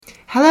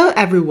Hello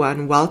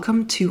everyone,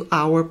 welcome to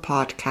our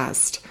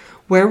podcast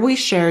where we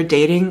share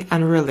dating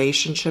and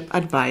relationship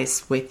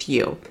advice with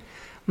you.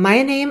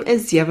 My name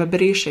is Yeva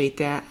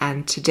Berishete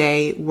and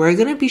today we're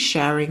going to be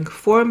sharing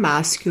 4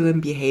 masculine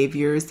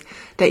behaviors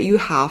that you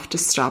have to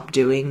stop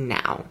doing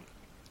now.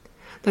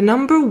 The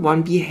number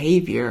 1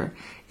 behavior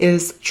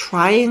is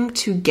trying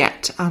to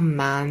get a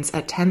man's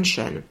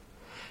attention.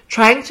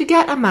 Trying to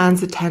get a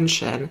man's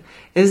attention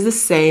is the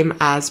same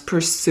as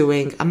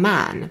pursuing a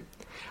man.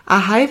 A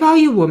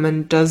high-value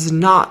woman does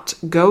not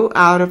go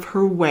out of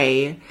her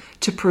way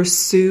to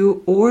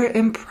pursue or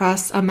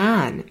impress a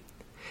man.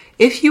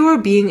 If you are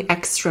being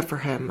extra for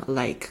him,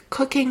 like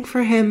cooking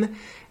for him,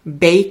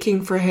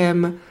 baking for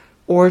him,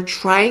 or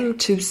trying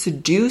to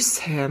seduce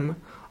him,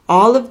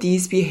 all of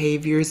these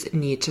behaviors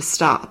need to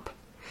stop.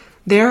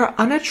 They are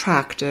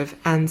unattractive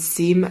and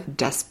seem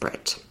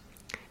desperate.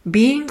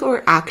 Being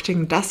or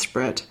acting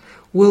desperate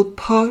will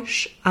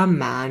push a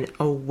man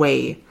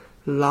away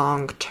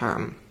long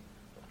term.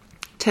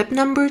 Tip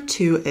number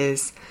 2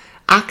 is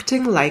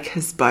acting like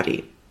his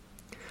buddy.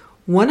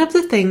 One of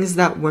the things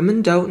that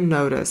women don't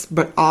notice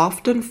but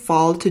often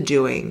fall to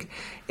doing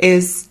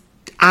is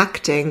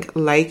acting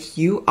like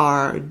you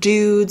are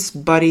dudes,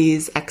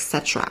 buddies,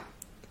 etc.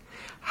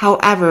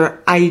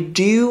 However, I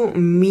do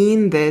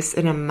mean this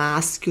in a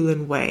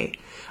masculine way.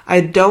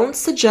 I don't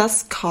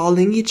suggest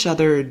calling each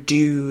other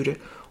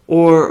dude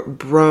or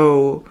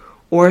bro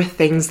or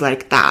things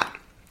like that.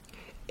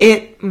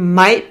 It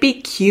might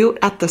be cute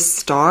at the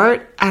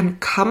start and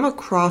come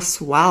across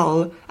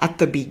well at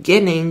the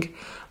beginning,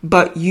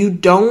 but you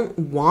don't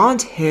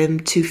want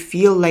him to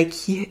feel like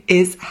he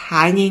is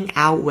hanging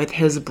out with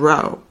his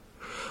bro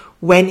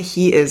when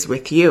he is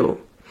with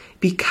you,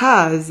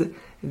 because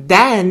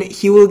then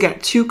he will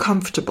get too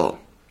comfortable.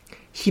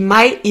 He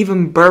might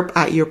even burp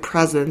at your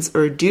presence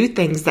or do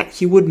things that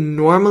he would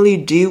normally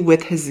do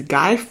with his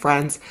guy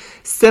friends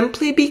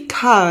simply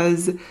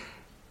because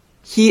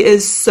he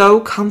is so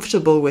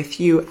comfortable with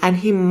you, and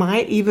he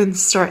might even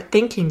start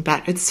thinking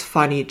that it's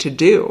funny to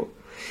do.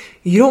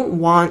 You don't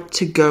want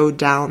to go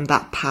down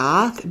that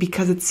path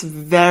because it's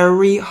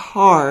very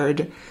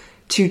hard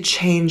to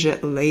change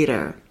it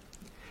later.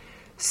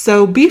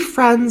 So be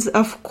friends,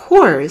 of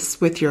course,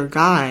 with your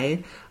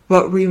guy,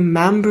 but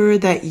remember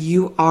that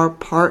you are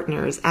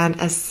partners and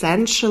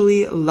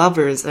essentially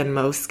lovers in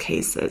most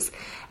cases,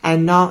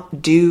 and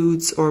not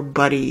dudes or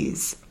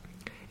buddies.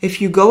 If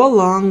you go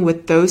along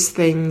with those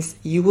things,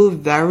 you will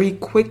very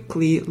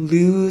quickly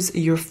lose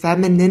your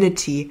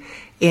femininity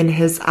in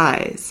his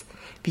eyes,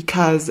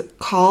 because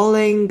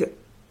calling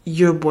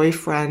your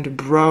boyfriend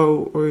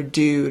bro or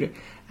dude,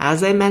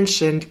 as I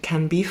mentioned,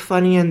 can be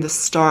funny in the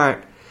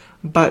start,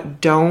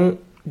 but don't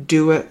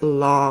do it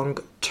long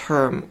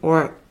term,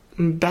 or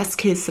best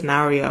case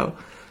scenario,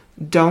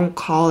 don't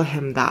call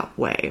him that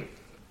way.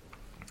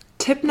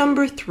 Tip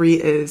number 3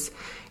 is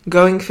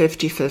going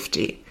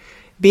 50-50.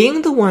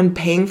 Being the one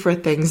paying for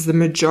things the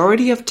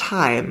majority of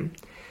time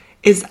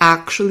is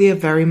actually a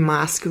very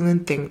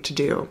masculine thing to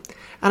do.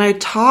 And I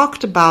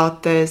talked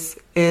about this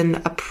in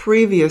a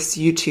previous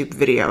YouTube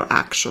video,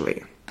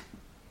 actually.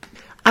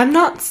 I'm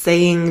not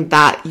saying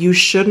that you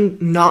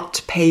shouldn't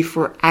not pay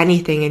for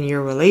anything in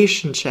your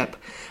relationship.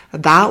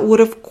 That would,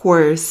 of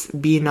course,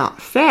 be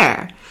not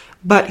fair.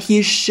 But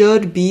he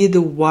should be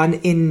the one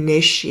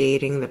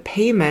initiating the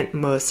payment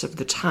most of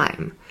the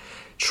time.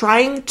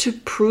 Trying to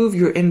prove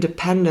your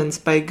independence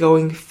by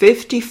going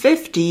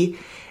 50-50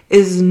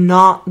 is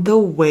not the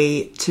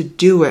way to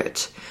do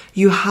it.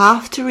 You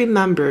have to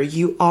remember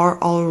you are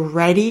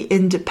already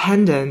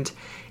independent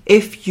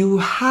if you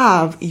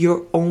have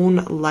your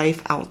own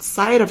life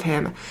outside of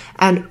him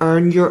and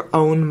earn your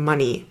own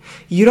money.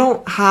 You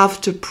don't have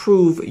to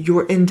prove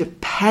your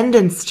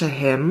independence to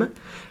him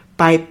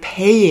by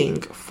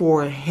paying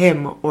for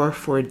him or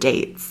for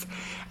dates.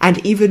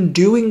 And even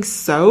doing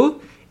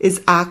so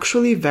is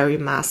actually very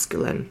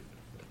masculine.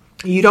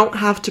 You don't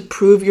have to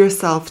prove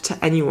yourself to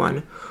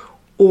anyone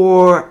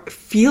or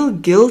feel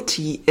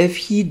guilty if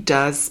he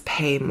does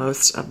pay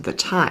most of the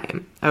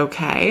time,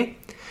 okay?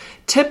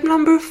 Tip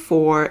number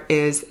 4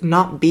 is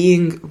not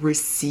being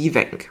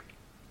receiving.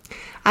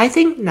 I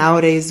think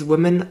nowadays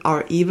women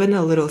are even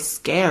a little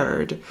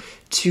scared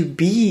to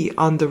be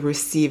on the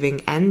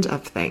receiving end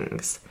of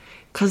things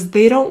because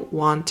they don't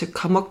want to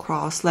come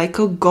across like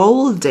a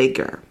gold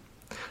digger.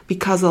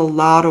 Because a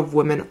lot of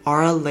women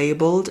are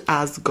labeled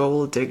as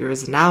gold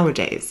diggers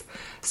nowadays.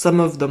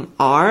 Some of them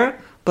are,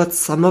 but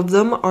some of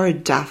them are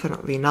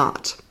definitely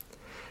not.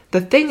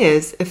 The thing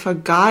is, if a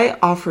guy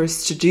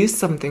offers to do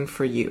something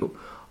for you,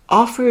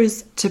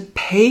 offers to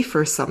pay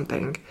for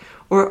something,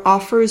 or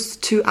offers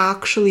to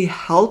actually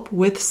help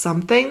with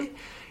something,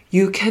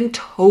 you can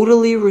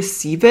totally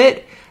receive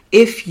it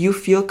if you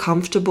feel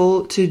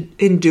comfortable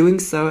in doing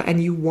so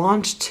and you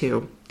want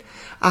to.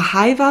 A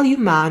high-value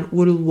man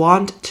would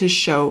want to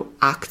show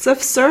acts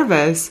of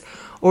service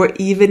or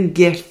even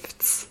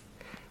gifts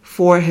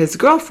for his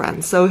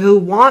girlfriend. So he'll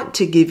want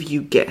to give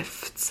you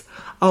gifts.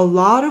 A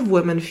lot of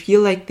women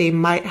feel like they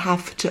might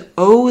have to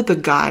owe the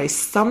guy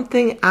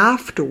something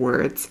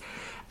afterwards,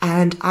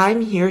 And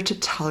I'm here to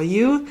tell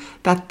you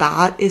that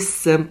that is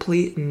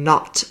simply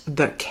not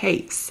the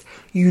case.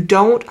 You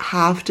don't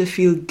have to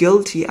feel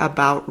guilty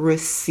about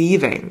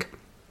receiving.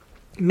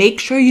 Make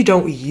sure you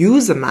don't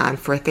use a man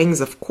for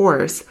things, of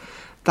course.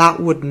 That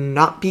would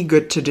not be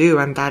good to do,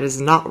 and that is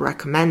not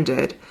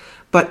recommended.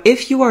 But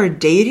if you are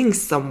dating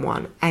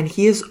someone and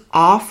he is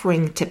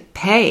offering to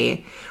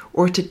pay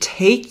or to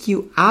take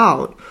you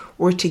out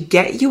or to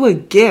get you a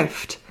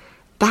gift,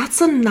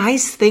 that's a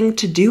nice thing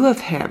to do of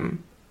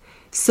him.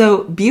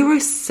 So be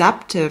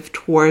receptive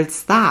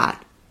towards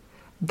that.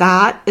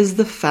 That is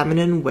the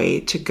feminine way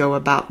to go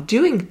about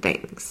doing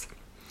things.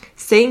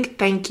 Saying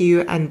thank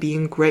you and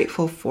being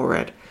grateful for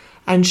it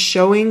and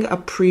showing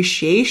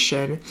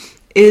appreciation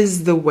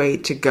is the way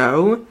to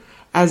go,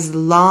 as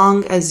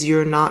long as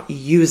you're not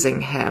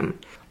using him.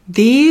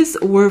 These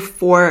were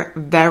 4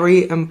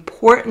 very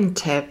important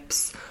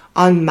tips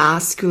on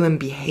masculine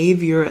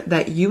behavior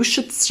that you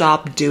should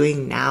stop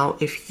doing now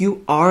if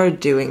you are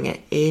doing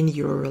it in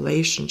your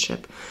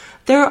relationship.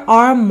 There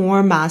are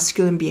more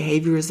masculine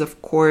behaviors, of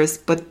course,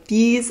 but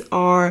these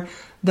are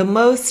the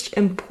most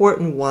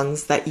important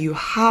ones that you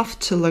have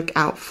to look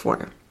out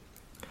for.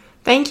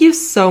 Thank you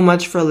so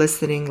much for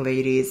listening,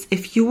 ladies.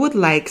 If you would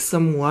like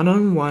some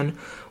one-on-one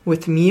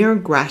with me or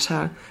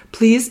Greta,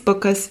 please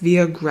book us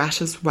via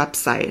Greta's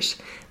website.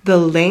 The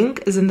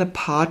link is in the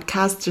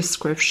podcast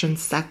description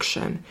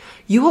section.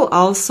 You will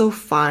also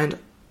find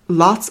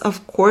lots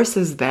of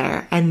courses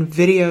there and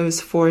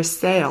videos for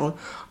sale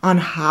on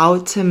how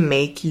to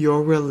make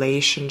your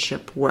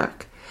relationship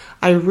work.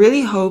 I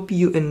really hope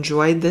you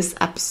enjoyed this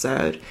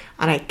episode,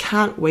 and I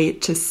can't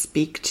wait to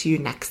speak to you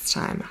next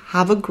time.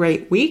 Have a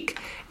great week,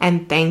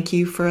 and thank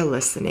you for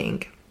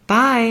listening.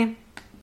 Bye!